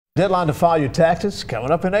Deadline to file your taxes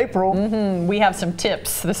coming up in April. We have some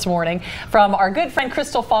tips this morning from our good friend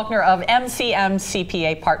Crystal Faulkner of MCM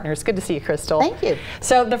CPA Partners. Good to see you, Crystal. Thank you.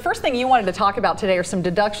 So the first thing you wanted to talk about today are some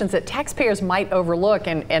deductions that taxpayers might overlook,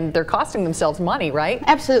 and they're costing themselves money, right?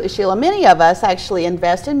 Absolutely, Sheila. Many of us actually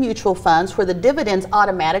invest in mutual funds where the dividends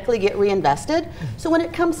automatically get reinvested. So when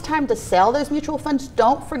it comes time to sell those mutual funds,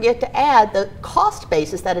 don't forget to add the cost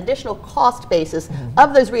basis, that additional cost basis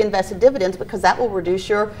of those reinvested dividends, because that will reduce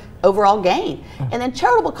your overall gain. And then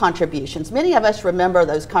charitable contributions. Many of us remember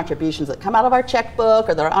those contributions that come out of our checkbook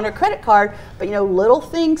or that are on our credit card, but you know, little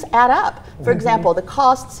things add up. For example, the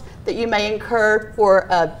costs that you may incur for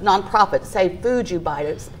a nonprofit, say food you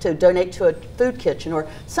buy to donate to a food kitchen, or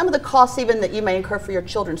some of the costs even that you may incur for your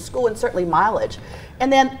children's school, and certainly mileage.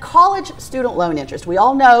 And then college student loan interest. We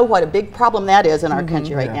all know what a big problem that is in our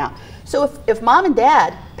country right now. So if mom and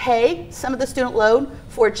dad pay some of the student loan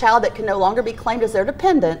for a child that can no longer be claimed as their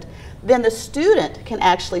dependent, then the student can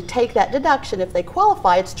actually take that deduction if they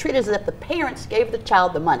qualify. It's treated as if the parents gave the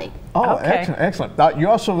child the money. Oh, Okay. excellent, excellent. You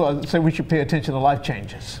also say we should pay attention to life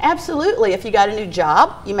changes. Absolutely. If you got a new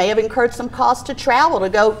job, you may have incurred some costs to travel to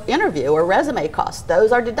go interview, or resume costs.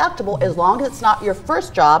 Those are deductible as long as it's not your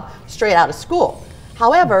first job straight out of school.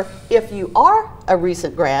 However, if you are a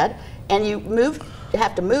recent grad and you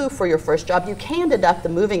have to move for your first job, you can deduct the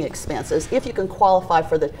moving expenses if you can qualify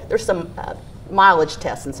for there's some mileage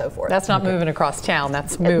tests and so forth. That's not moving across town,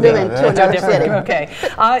 that's moving to another city. Okay.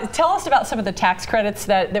 Tell us about some of the tax credits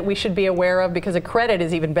that we should be aware of, because a credit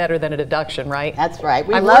is even better than a deduction, right? That's right.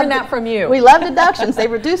 I've learned that from you. We love deductions. They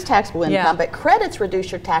reduce taxable income, but credits reduce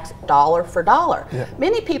your tax dollar for dollar.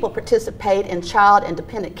 Many people participate in child and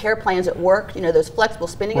dependent care plans at work, you know, those flexible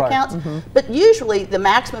spending accounts, but usually the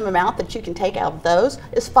maximum amount that you can take out of those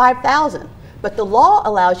is $5,000. But the law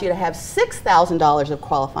allows you to have $6,000 of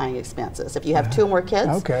qualifying expenses if you have 2 or more kids.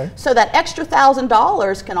 Okay. So that extra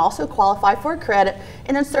 $1,000 can also qualify for a credit.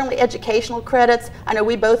 And then certainly educational credits. I know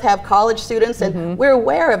we both have college students, and we're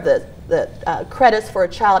aware of the credits for a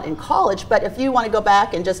child in college. But if you want to go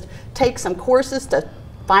back and just take some courses to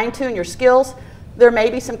fine-tune your skills, there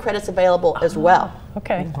may be some credits available as well.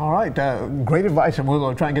 Okay. All right. Great advice, and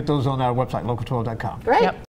we'll try and get those on our website, local12.com. Great. Yep.